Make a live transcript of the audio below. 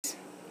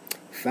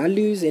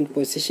values and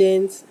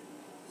positions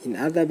in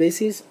other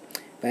bases.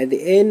 By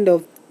the end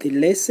of the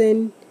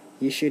lesson,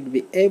 you should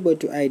be able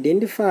to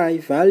identify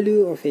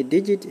value of a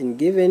digit in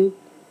given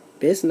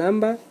base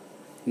number,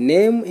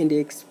 name and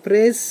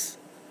express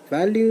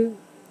value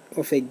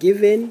of a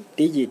given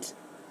digit.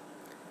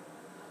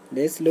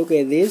 Let's look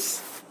at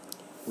this.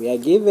 We are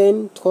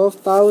given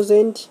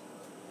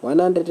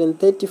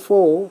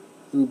 12,134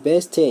 in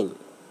base 10.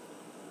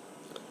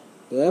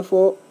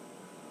 Therefore,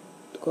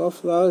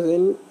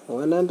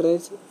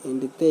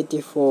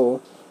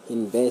 12,134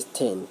 in base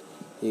 10.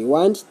 We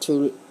want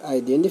to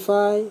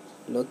identify,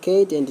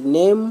 locate and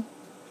name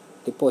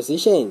the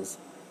positions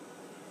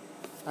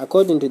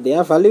according to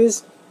their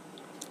values.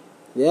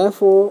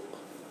 Therefore,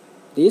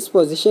 this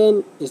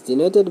position is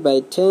denoted by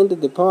 10 to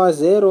the power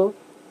 0.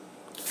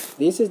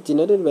 This is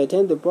denoted by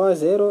 10 to the power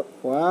 0.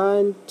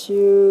 1,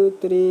 2,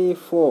 3,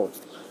 4.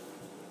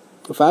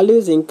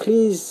 Values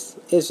increase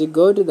as we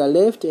go to the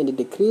left and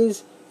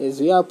decrease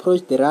as we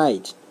approach the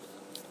right.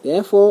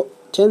 Therefore,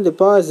 10 to the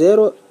power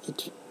 0,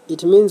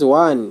 it means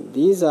 1.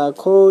 These are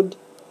called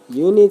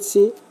units.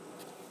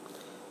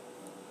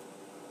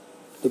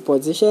 The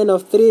position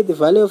of 3, the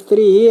value of 3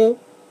 here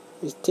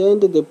is 10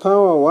 to the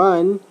power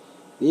 1.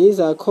 These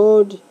are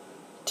called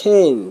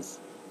tens.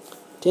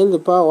 10 to the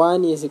power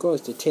 1 is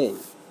equals to 10.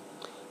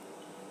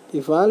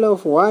 The value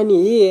of 1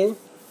 here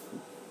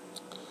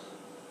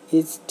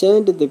is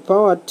 10 to the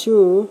power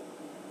 2,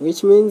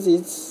 which means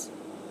it's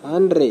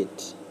 100.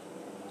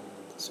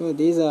 So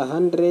these are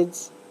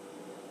hundreds.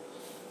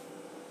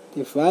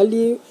 The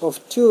value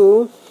of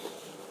 2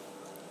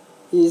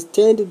 is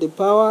 10 to the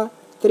power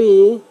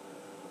 3,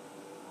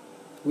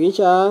 which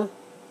are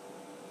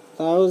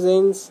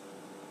thousands.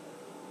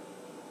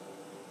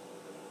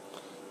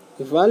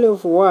 The value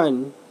of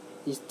 1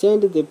 is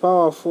 10 to the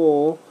power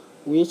 4,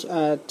 which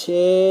are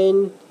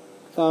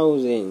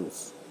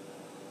 10,000s.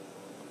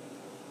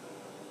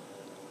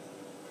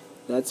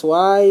 That's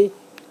why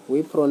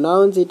we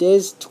pronounce it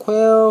as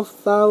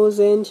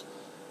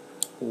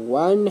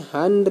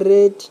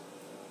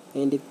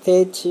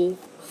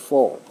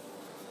 12,134.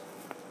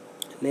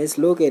 Let's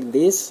look at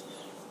this.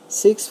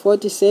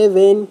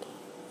 647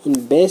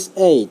 in base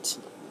 8.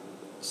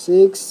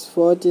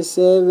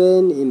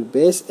 647 in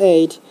base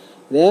 8.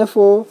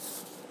 Therefore,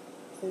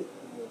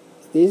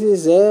 this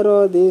is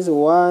 0, this is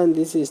 1,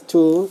 this is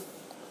 2.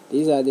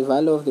 These are the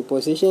value of the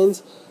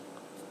positions.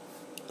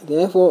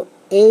 Therefore,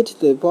 8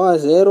 to the power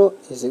 0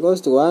 is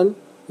equals to 1,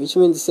 which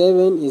means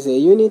 7 is a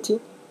unity.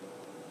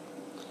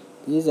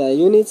 These are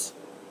units.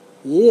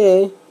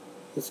 Here,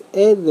 it's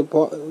 8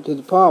 to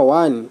the power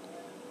 1.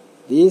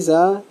 These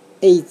are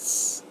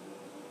 8s.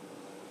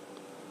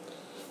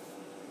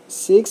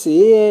 6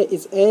 here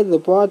is 8 to the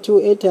power 2.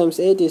 8 times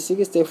 8 is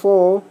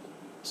 64.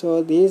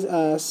 So these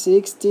are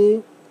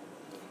 64s.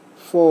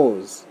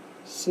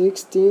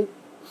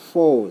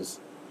 64s.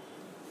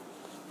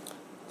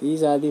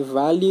 These are the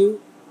value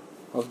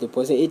of the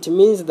position. It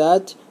means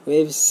that we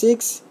have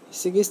 6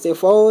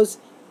 64s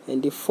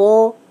and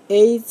 4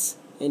 8s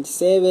and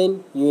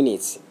 7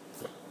 units.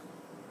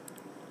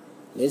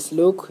 Let's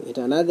look at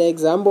another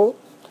example.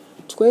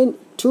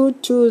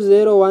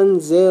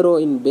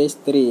 22010 in base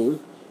 3.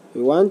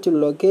 We want to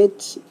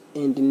locate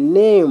and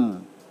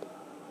name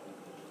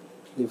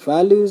the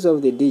values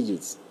of the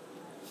digits.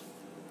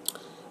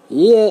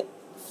 Here,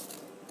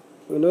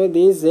 we know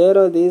this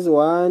 0, this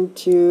 1,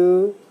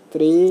 2,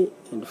 3,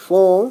 and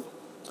 4.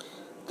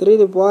 3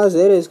 to the power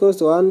 0 is equals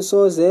to 1,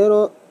 so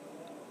 0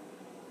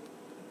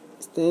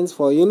 stands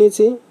for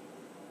unity.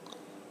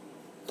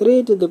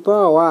 3 to the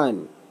power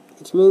 1,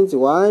 it means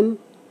 1.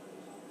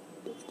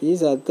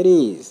 These are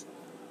 3s.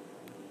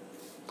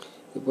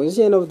 The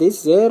position of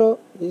this 0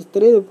 is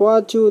 3 to the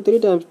power 2. 3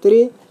 times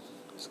 3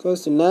 is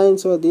equals to 9,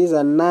 so these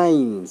are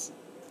 9s.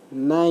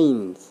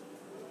 9s.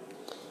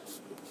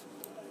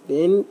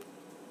 Then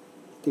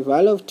the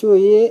value of 2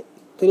 here,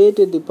 3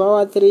 to the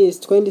power 3 is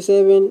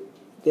 27,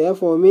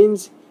 therefore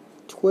means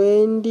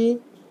 27s.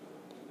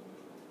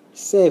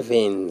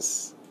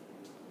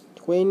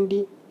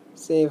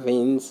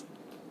 27s.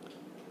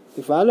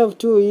 The value of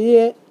 2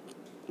 here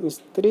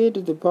is 3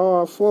 to the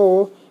power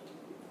 4,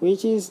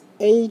 which is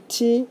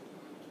 81s.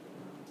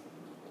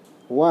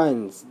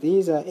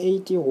 These are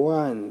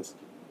 81s.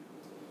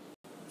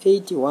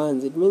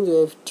 81s. It means we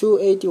have 2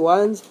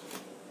 81s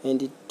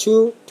and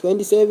 2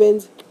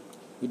 27s.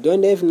 We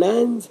don't have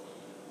 9s.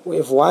 We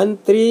have 1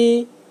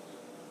 3,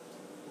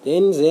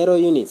 then 0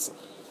 units.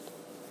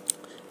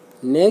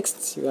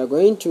 Next, we are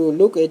going to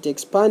look at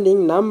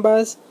expanding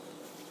numbers,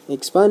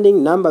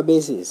 expanding number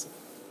bases.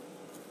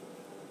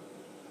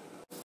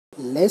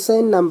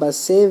 Lesson number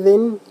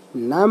 7,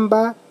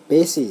 number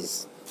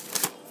bases.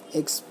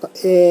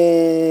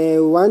 We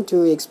want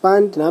to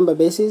expand number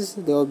bases.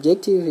 The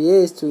objective here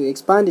is to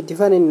expand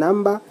different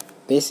number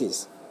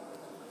bases.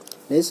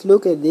 Let's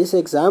look at this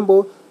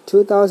example.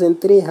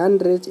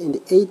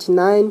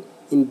 2,389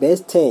 in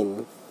base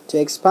 10. To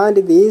expand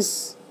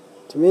this,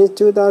 it means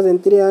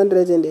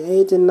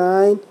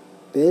 2,389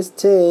 base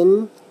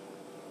 10.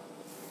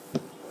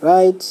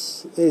 Right,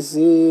 as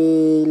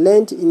we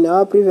learned in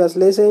our previous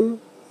lesson,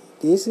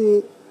 this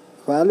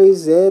value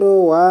is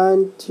 0,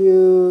 1,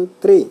 2,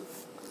 3.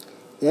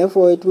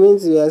 Therefore, it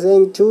means we are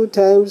saying 2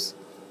 times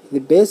the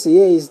base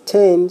here is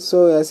 10,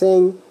 so we are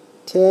saying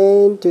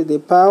 10 to the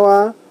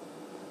power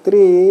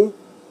 3.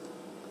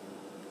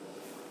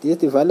 This is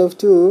the value of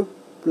 2,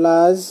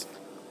 plus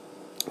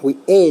we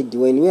add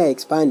when we are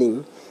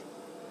expanding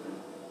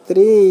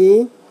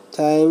 3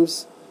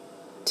 times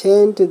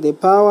 10 to the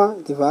power,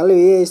 the value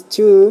here is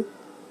 2,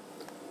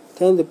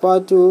 10 to the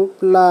power 2,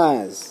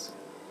 plus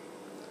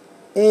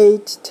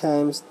 8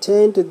 times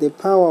 10 to the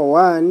power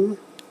 1,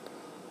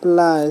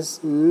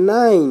 plus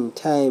 9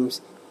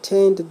 times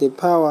 10 to the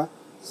power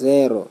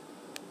 0.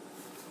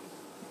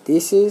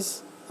 This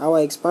is our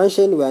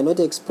expansion. We are not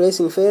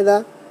expressing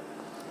further.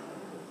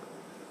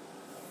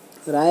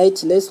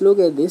 Right, let's look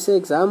at this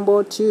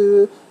example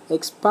to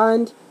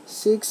expand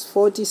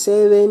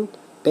 647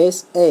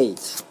 base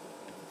 8.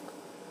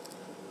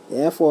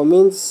 Therefore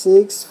means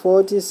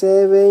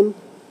 647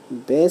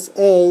 base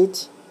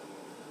 8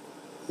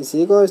 is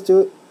equals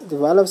to, the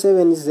value of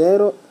 7 is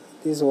 0,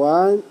 this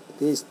 1,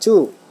 this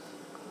 2.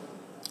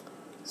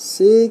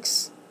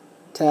 6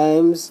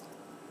 times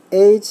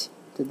 8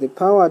 to the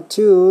power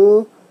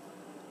 2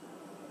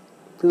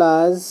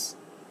 plus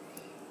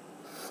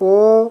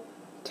 4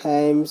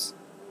 times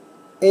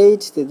 8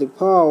 to the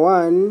power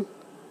 1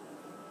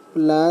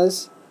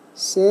 plus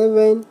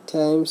 7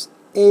 times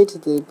 8 to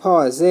the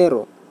power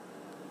 0.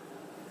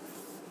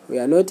 We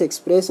are not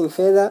expressing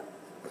further.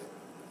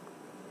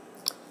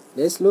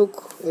 Let's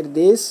look at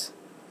this.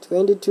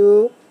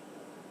 22,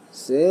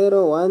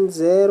 0, 1,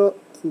 0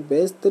 in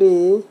base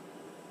 3.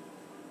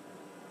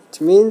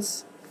 It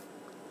means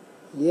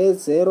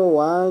yes, 0,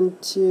 1,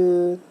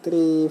 2,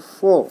 3,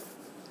 4.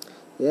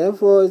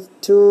 Therefore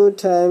 2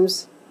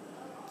 times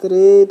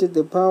 3 to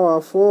the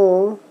power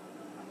 4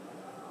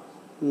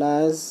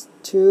 plus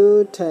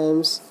 2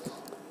 times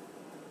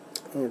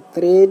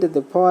 3 to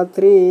the power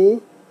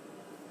 3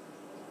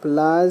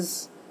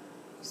 plus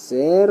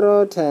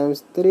 0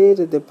 times 3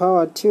 to the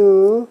power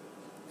 2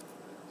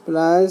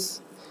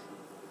 plus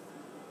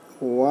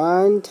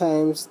 1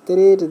 times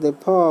 3 to the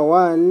power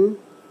 1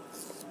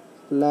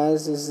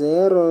 plus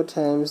 0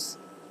 times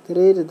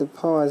 3 to the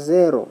power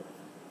 0.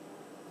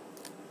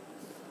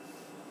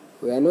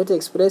 We are not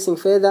expressing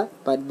further,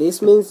 but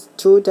this means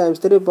 2 times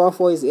 3 to the power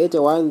 4 is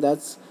 81.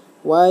 That's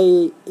why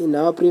in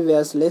our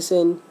previous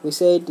lesson we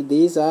said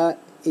these are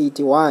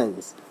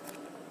 81s.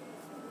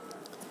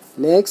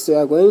 Next, we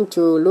are going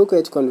to look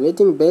at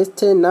converting base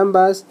 10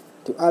 numbers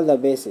to other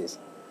bases.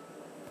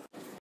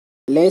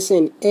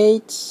 Lesson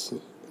 8,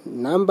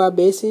 number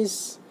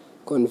bases,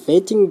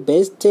 converting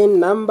base 10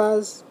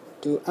 numbers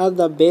to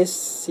other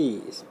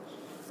bases.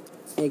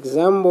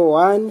 Example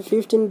 1,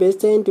 15 base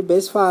 10 to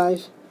base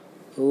 5.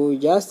 We will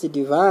just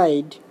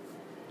divide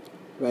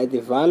by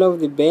the value of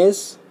the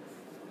base.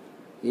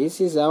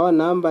 This is our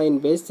number in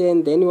base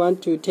 10. Then we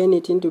want to turn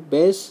it into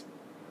base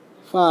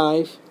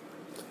 5.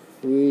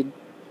 We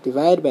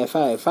divide by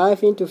 5.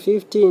 5 into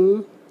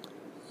 15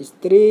 is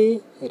 3,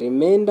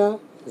 remainder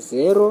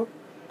 0.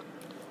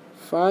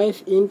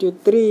 5 into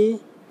 3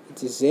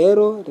 it is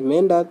 0,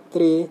 remainder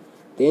 3.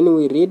 Then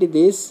we read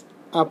this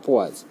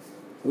upwards,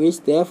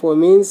 which therefore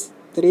means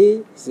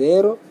 3,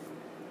 0,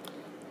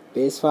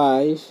 base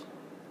 5.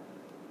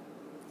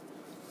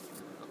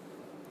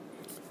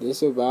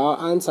 This will be our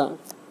answer.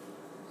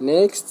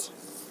 Next,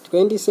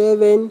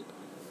 27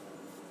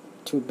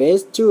 to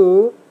base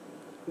 2.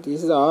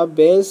 This is our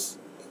base.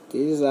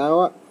 This is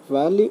our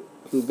value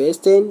in base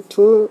 10.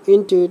 2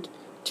 into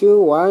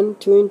 2, 1.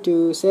 2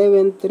 into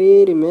 7,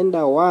 3,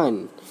 remainder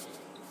 1.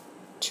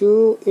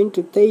 2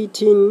 into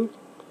 13,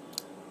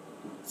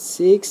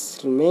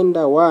 6,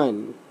 remainder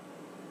 1.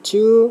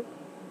 2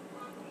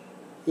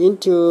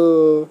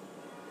 into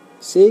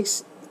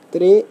 6,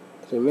 3,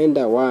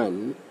 remainder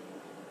 1.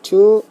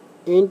 2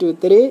 into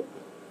 3,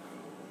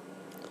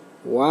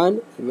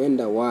 1,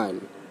 remainder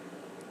 1.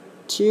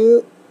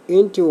 2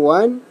 into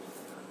 1,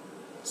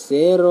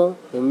 0,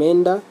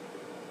 remainder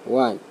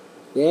 1.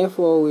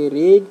 Therefore we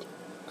read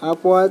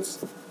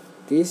upwards.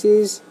 This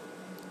is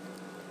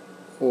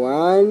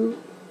 1,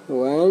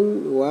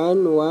 1,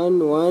 1,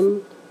 1,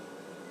 1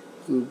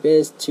 in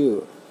base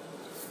 2.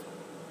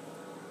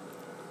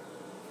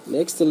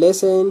 Next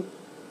lesson,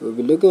 we'll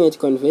be looking at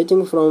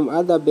converting from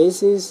other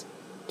bases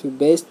to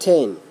base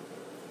 10.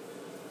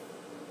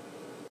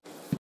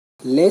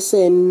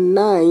 Lesson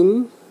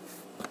 9,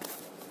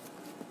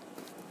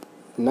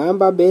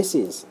 number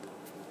bases.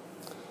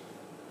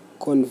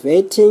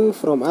 Converting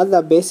from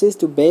other bases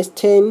to base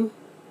 10.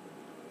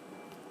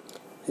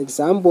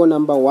 Example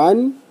number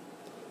 1,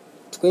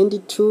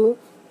 22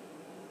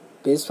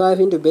 base 5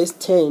 into base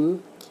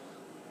 10.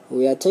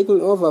 We are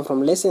taking over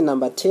from lesson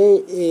number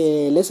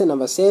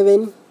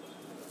 7.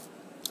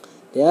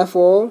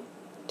 Therefore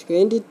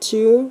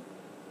 22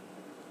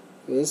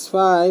 base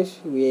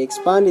 5, we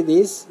expand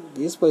this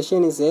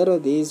position is 0,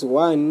 this is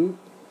 1.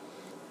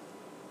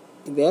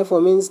 Therefore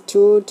means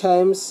 2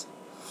 times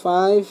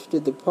 5 to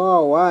the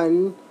power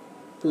 1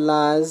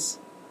 plus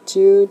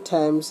 2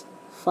 times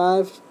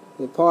 5 to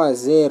the power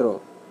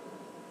 0.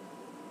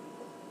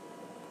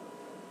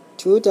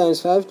 2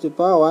 times 5 to the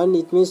power 1,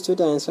 it means 2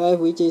 times 5,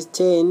 which is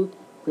 10,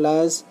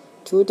 plus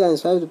 2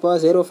 times 5 to the power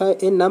 0. 5,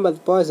 any number to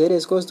the power 0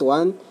 is equals to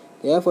 1.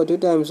 Therefore, 2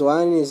 times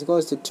 1 is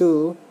equals to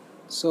 2.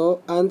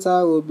 So,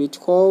 answer will be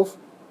 12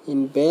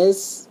 in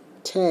base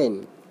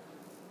 10.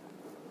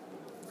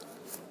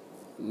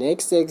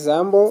 Next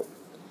example,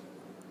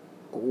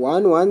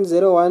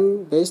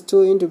 1101 base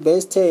 2 into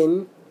base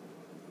 10.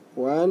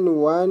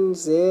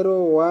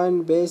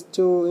 1101 base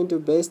 2 into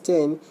base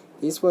 10.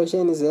 This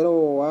portion is 0,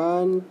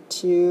 1,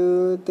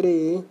 2,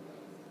 3.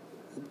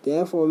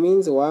 Therefore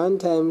means 1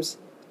 times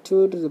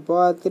 2 to the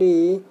power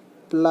 3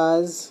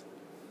 plus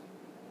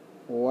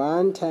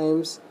 1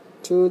 times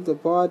 2 to the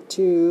power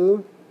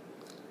 2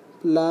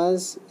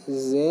 plus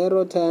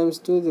 0 times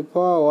 2 to the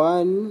power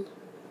 1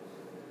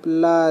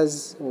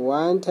 plus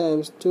 1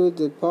 times 2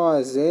 to the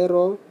power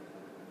 0.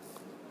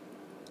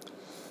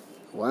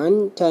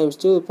 1 times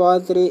 2 to the power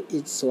 3,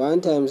 it's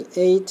 1 times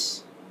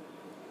 8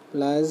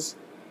 plus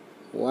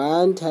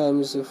 1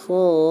 times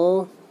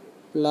 4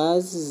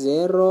 plus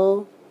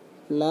 0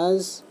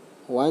 plus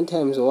 1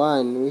 times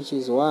 1, which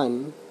is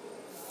 1.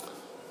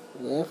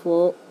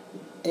 Therefore,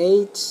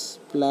 8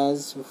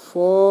 plus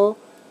 4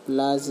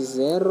 plus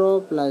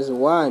 0 plus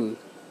 1.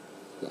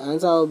 The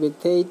answer will be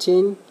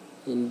 13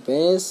 in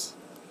base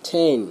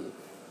 10.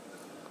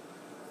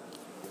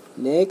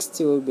 Next,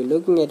 we will be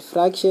looking at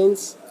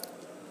fractions.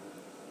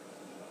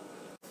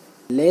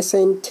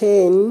 Lesson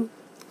 10,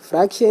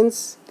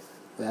 fractions.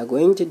 We are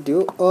going to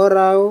do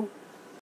oral